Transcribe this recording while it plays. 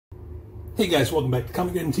Hey guys, welcome back to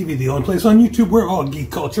Comicgeddon TV, the only place on YouTube where all geek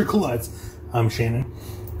culture collides. I'm Shannon,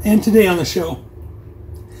 and today on the show,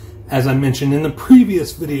 as I mentioned in the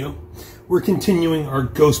previous video, we're continuing our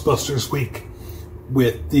Ghostbusters week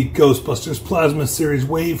with the Ghostbusters Plasma Series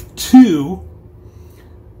Wave 2,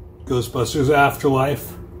 Ghostbusters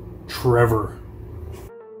Afterlife, Trevor.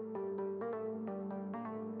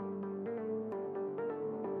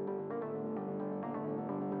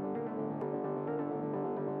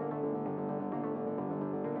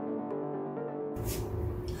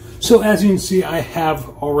 So as you can see, I have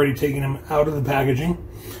already taken him out of the packaging.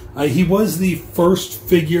 He was the first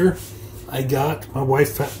figure I got. My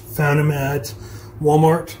wife found him at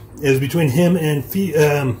Walmart. It was between him and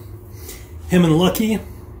Lucky.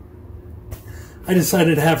 I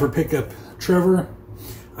decided to have her pick up Trevor.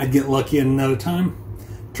 I'd get Lucky at another time.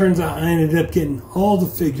 Turns out I ended up getting all the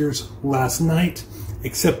figures last night,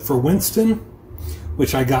 except for Winston,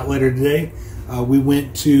 which I got later today.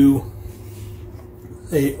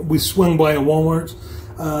 We swung by a Walmart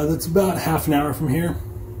that's about half an hour from here,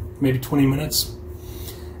 maybe 20 minutes,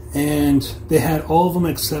 and they had all of them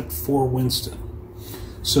except for Winston.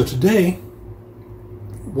 So today,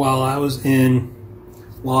 while I was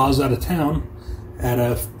out of town at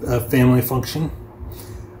a family function,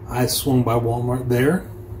 I swung by Walmart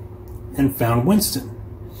there and found Winston.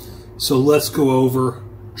 So let's go over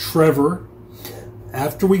Trevor.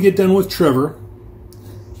 After we get done with Trevor,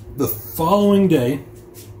 the following day,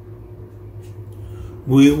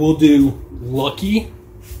 we will do Lucky,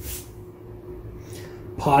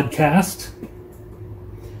 Podcast,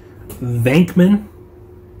 Venkman,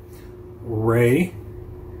 Ray,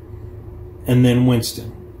 and then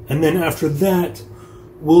Winston. And then after that,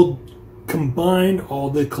 we'll combine all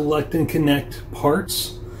the collect and connect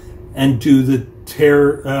parts and do the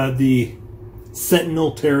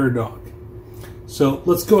Sentinel Terror Dog. So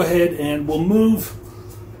let's go ahead and we'll move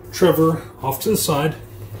Trevor off to the side.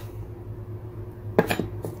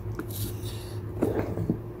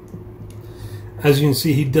 As you can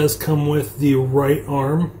see, he does come with the right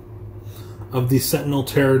arm of the Sentinel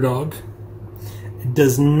Terror Dog. It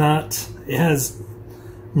has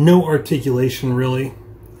no articulation really,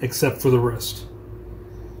 except for the wrist.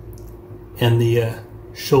 And the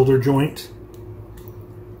shoulder joint.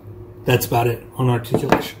 That's about it on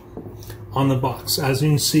articulation. On the box, as you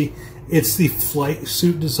can see, it's the flight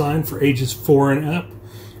suit design for ages 4 and up.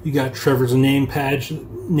 You got Trevor's name badge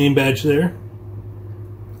there.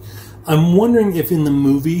 I'm wondering if in the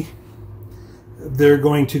movie they're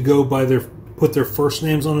going to go by put their first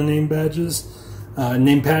names on the name patches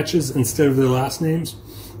instead of their last names.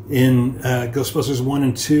 In Ghostbusters 1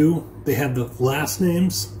 and 2, they had the last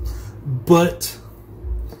names, but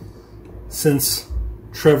since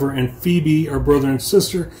Trevor and Phoebe are brother and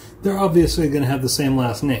sister, they're obviously going to have the same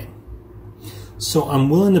last name. So I'm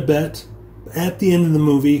willing to bet at the end of the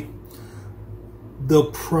movie they'll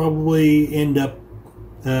probably end up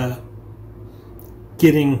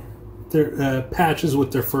getting their patches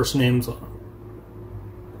with their first names on them.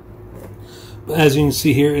 But as you can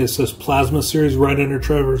see here, it says Plasma Series right under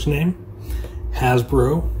Trevor's name.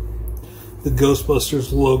 Hasbro. The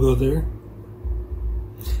Ghostbusters logo there.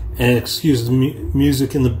 And excuse the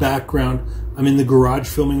music in the background. I'm in the garage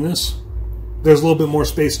filming this. There's a little bit more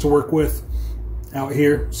space to work with out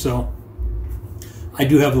here, so I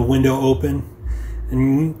do have the window open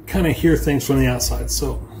and kind of hear things from the outside.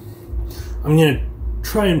 So I'm going to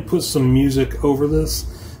try and put some music over this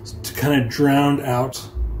to kind of drown out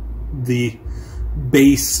the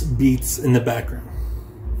bass beats in the background.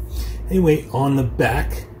 Anyway, on the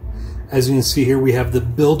back, as you can see here, we have the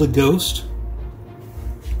Build-A-Ghost.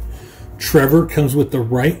 Trevor comes with the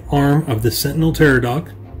right arm of the Sentinel Terror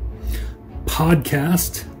Dog.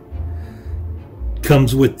 Podcast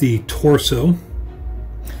comes with the torso.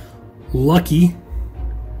 Lucky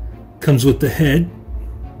comes with the head.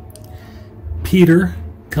 Peter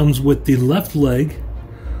comes with the left leg.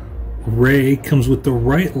 Ray comes with the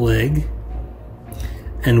right leg.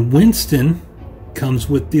 And Winston comes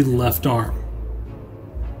with the left arm.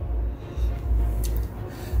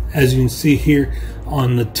 As you can see here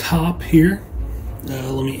on the top here,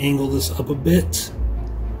 let me angle this up a bit.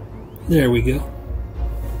 There we go.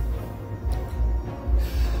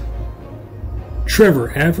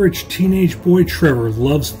 Trevor, average teenage boy Trevor,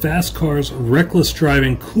 loves fast cars, reckless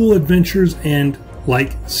driving, cool adventures, and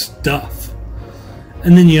like stuff.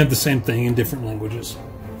 And then you have the same thing in different languages.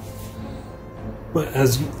 But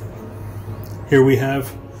here we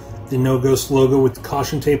have the No Ghost logo with the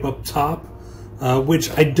caution tape up top,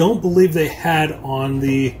 which I don't believe they had on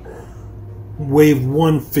the Wave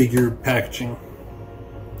 1 figure packaging.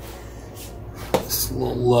 It's a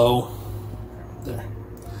little low. there.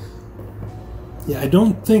 Yeah, I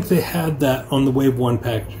don't think they had that on the Wave 1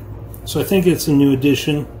 package. So I think it's a new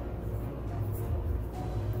addition.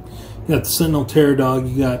 You got the Sentinel Terror Dog,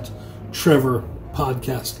 you got Trevor,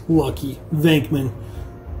 Podcast, Lucky, Venkman,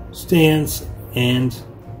 Stans, and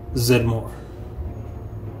Zedmore.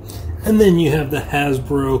 And then you have the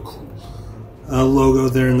Hasbro logo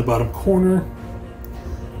there in the bottom corner.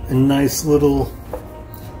 A nice little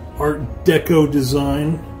Art Deco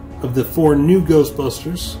design of the 4 new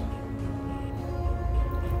Ghostbusters.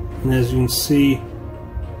 And as you can see,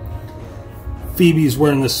 Phoebe's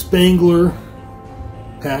wearing the Spangler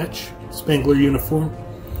patch, Spangler uniform.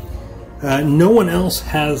 No one else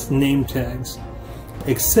has name tags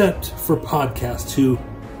except for Podcast, who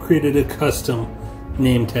created a custom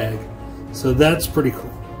name tag. So that's pretty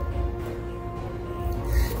cool.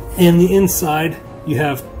 And the inside, you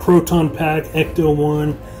have Proton Pack, Ecto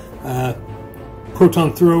 1,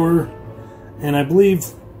 Proton Thrower, and I believe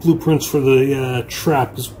blueprints for the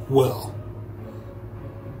trap as well.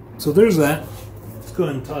 So there's that. Let's go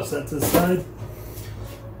ahead and toss that to the side.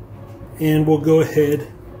 And we'll go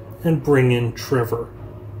ahead and bring in Trevor.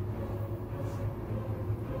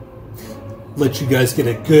 Let you guys get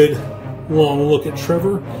a good long look at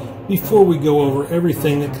Trevor before we go over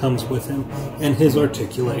everything that comes with him and his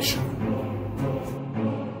articulation.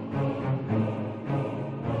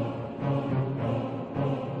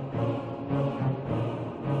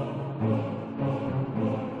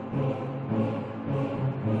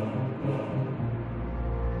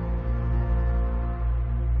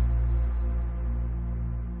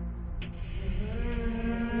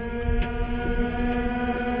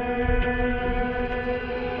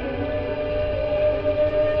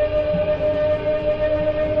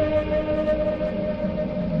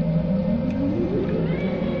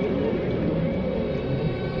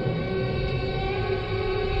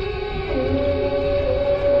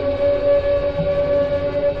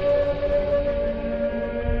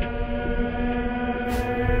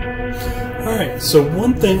 Alright, so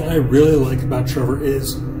one thing I really like about Trevor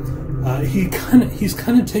is he's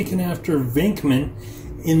kind of taken after Venkman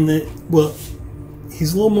in the, well,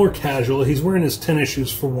 he's a little more casual. He's wearing his tennis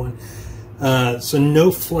shoes for one. So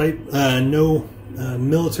no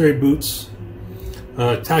military boots,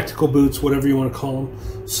 tactical boots, whatever you want to call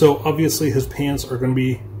them. So obviously his pants are going to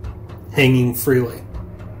be hanging freely.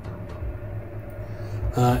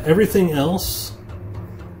 Everything else,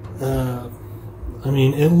 I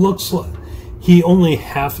mean, it looks like he only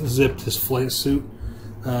half-zipped his flight suit.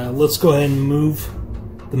 Let's go ahead and move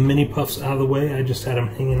the mini puffs out of the way. I just had him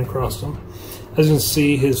hanging across them. As you can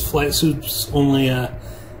see, his flight suit's only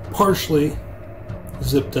partially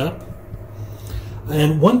zipped up.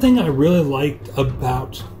 And one thing I really liked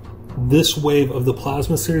about this wave of the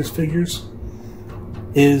Plasma Series figures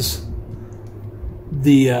is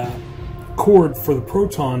the cord for the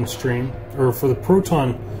proton stream, or for the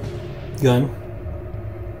proton gun,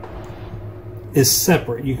 is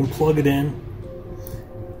separate. You can plug it in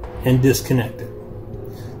and disconnect it.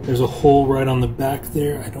 There's a hole right on the back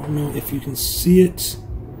there. I don't know if you can see it,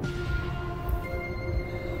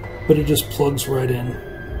 but it just plugs right in.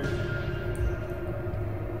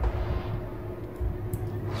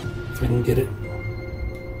 If I can get it.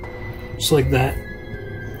 Just like that.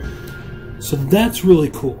 So that's really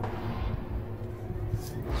cool.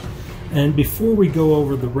 And before we go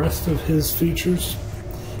over the rest of his features,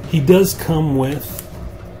 he does come with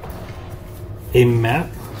a map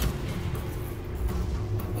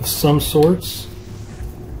of some sorts,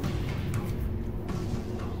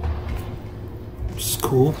 which is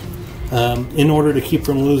cool. In order to keep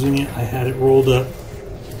from losing it, I had it rolled up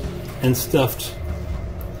and stuffed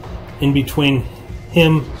in between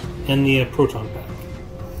him and the proton pack.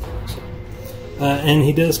 So, and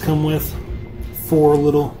he does come with 4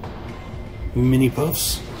 little mini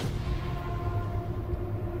puffs.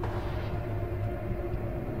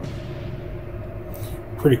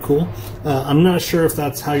 Pretty cool. I'm not sure if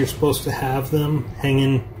that's how you're supposed to have them,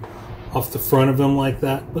 hanging off the front of them like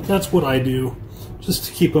that, but that's what I do, just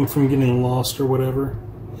to keep them from getting lost or whatever.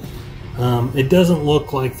 It doesn't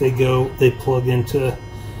look like they plug into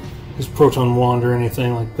his proton wand or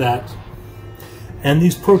anything like that. And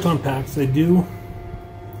these proton packs, they do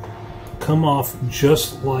come off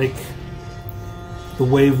just like the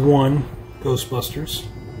Wave 1 Ghostbusters.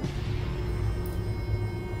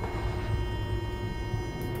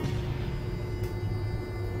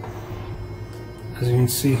 As you can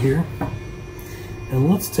see here. And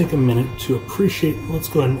let's take a minute to appreciate, let's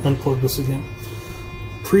go ahead and unplug this again.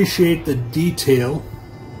 Appreciate the detail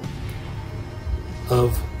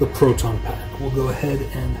of the proton pack. We'll go ahead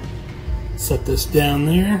and set this down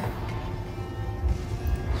there.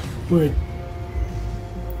 right.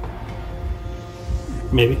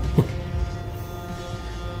 Maybe.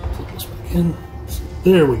 Plug this back in. So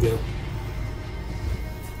there we go.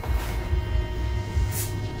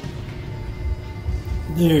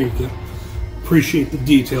 There you go. Appreciate the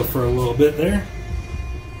detail for a little bit there.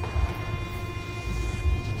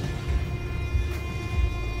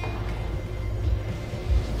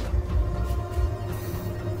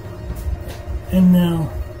 And now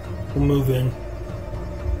we'll move in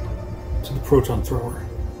to the proton thrower.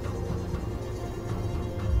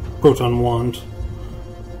 Proton wand,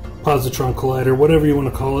 positron collider, whatever you want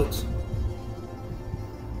to call it.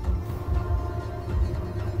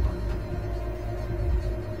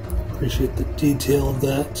 Appreciate the detail of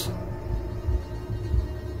that.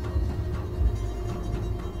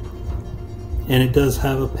 And it does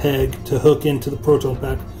have a peg to hook into the proton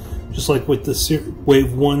pack, just like with the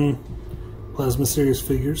Wave 1 Plasma Series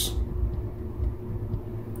figures.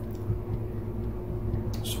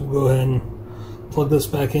 So we'll go ahead and plug this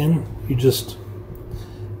back in. You just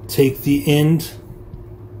take the end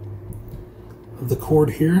of the cord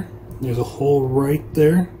here. There's a hole right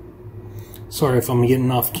there. Sorry if I'm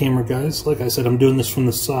getting off camera, guys. Like I said, I'm doing this from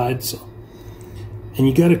the side. So, and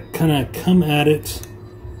you got to kind of come at it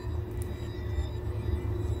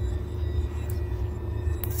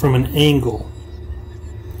from an angle.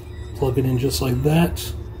 Plug it in just like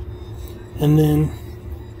that, and then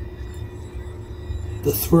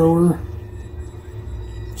the thrower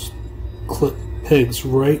clip pegs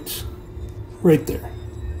right there.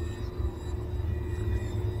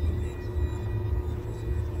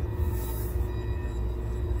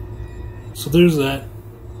 So there's that.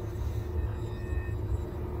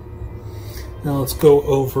 Now let's go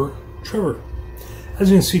over Trevor. As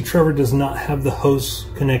you can see, Trevor does not have the hose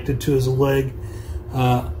connected to his leg.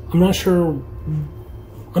 I'm not sure,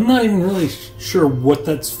 I'm not even really sure what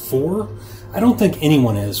that's for. I don't think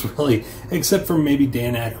anyone is, really, except for maybe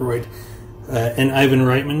Dan Aykroyd and Ivan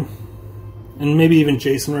Reitman, and maybe even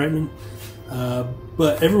Jason Reitman.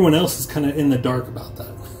 But everyone else is kind of in the dark about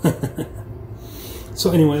that.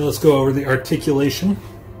 So anyway, let's go over the articulation.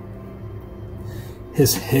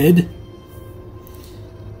 His head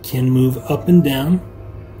can move up and down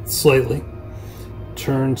slightly,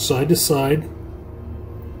 turn side to side,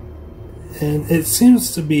 and it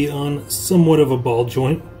seems to be on somewhat of a ball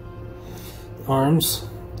joint. Arms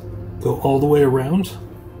go all the way around.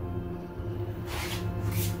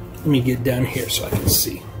 Let me get down here so I can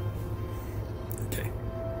see. Okay.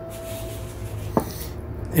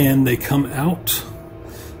 And they come out.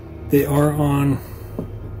 They are on,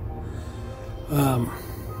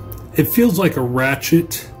 it feels like a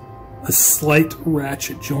ratchet, a slight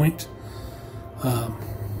ratchet joint.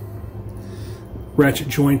 Ratchet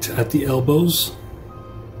joint at the elbows,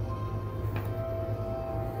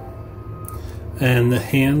 and the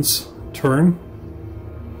hands turn.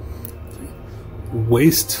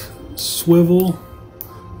 Waist swivel,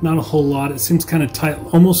 not a whole lot. It seems kind of tight,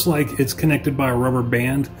 almost like it's connected by a rubber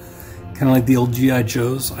band, kind of like the old G.I.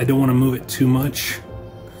 Joes. I don't want to move it too much.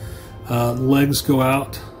 Legs go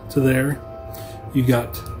out to there. You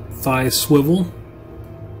got thigh swivel.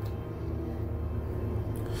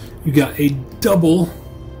 You got a double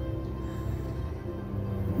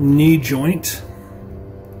knee joint,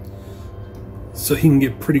 so he can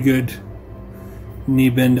get pretty good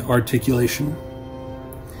knee bend articulation.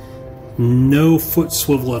 No foot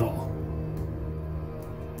swivel at all.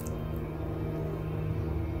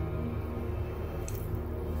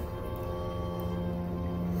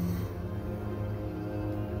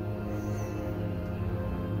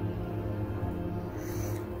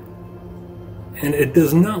 And it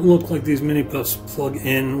does not look like these mini puffs plug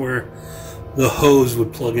in where the hose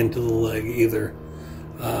would plug into the leg either.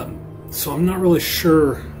 So I'm not really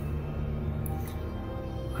sure.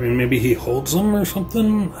 I mean, maybe he holds them or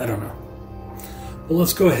something. I don't know. But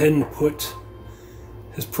let's go ahead and put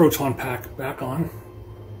his proton pack back on.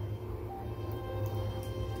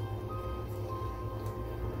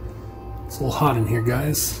 It's a little hot in here,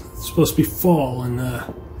 guys. It's supposed to be fall, and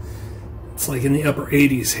it's like in the upper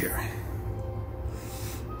 80s here.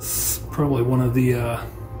 It's probably one of the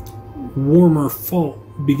warmer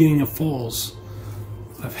beginning of falls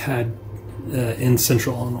I've had in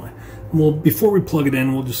central Illinois. Well, before we plug it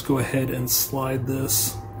in, we'll just go ahead and slide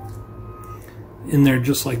this in there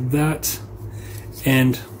just like that.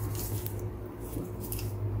 And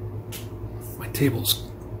my table's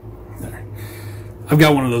there. I've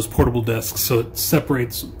got one of those portable desks, so it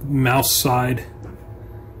separates mouse side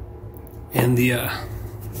and the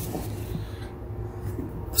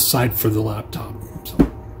side for the laptop. So,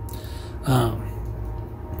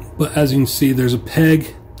 but as you can see, there's a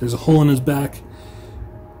peg There's a hole in his back,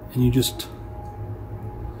 and you just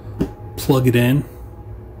plug it in.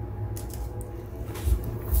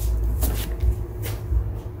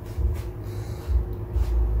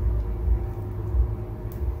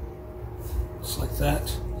 Just like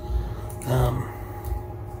that. Go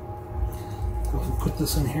ahead and put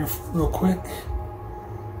this in here real quick,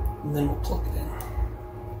 and then we'll plug it in.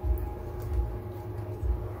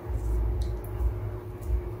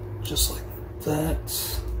 Just like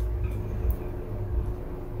that.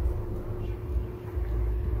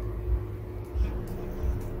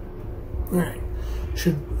 Alright.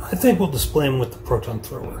 I think we'll display them with the proton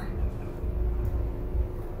thrower.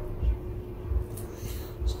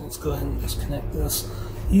 So let's go ahead and disconnect this.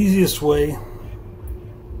 Easiest way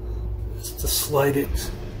is to slide it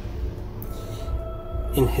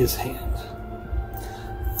in his hand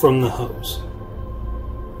from the hose.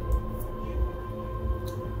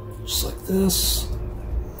 Just like this.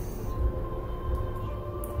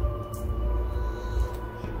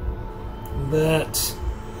 That.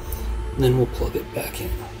 And then we'll plug it back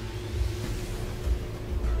in.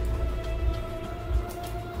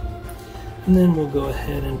 And then we'll go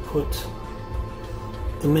ahead and put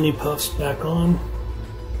the mini puffs back on.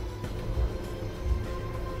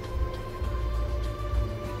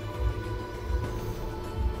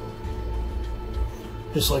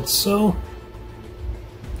 Just like so.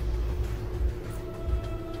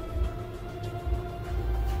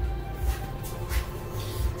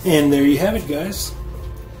 And there you have it, guys.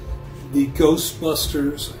 The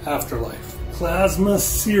Ghostbusters Afterlife Plasma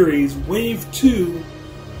Series Wave 2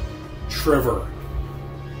 Trevor.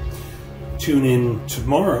 Tune in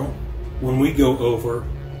tomorrow when we go over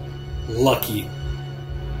Lucky.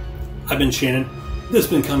 I've been Shannon. This has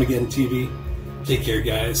been Comicgeddon TV. Take care,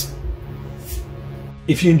 guys.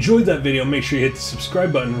 If you enjoyed that video, make sure you hit the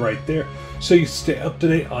subscribe button right there so you stay up to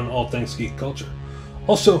date on all things geek culture.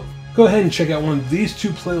 Also, go ahead and check out one of these two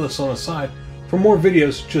playlists on the side for more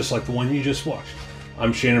videos just like the one you just watched.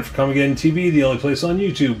 I'm Shannon for Comicgeddon TV, the only place on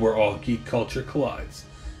YouTube where all geek culture collides.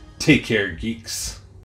 Take care, geeks.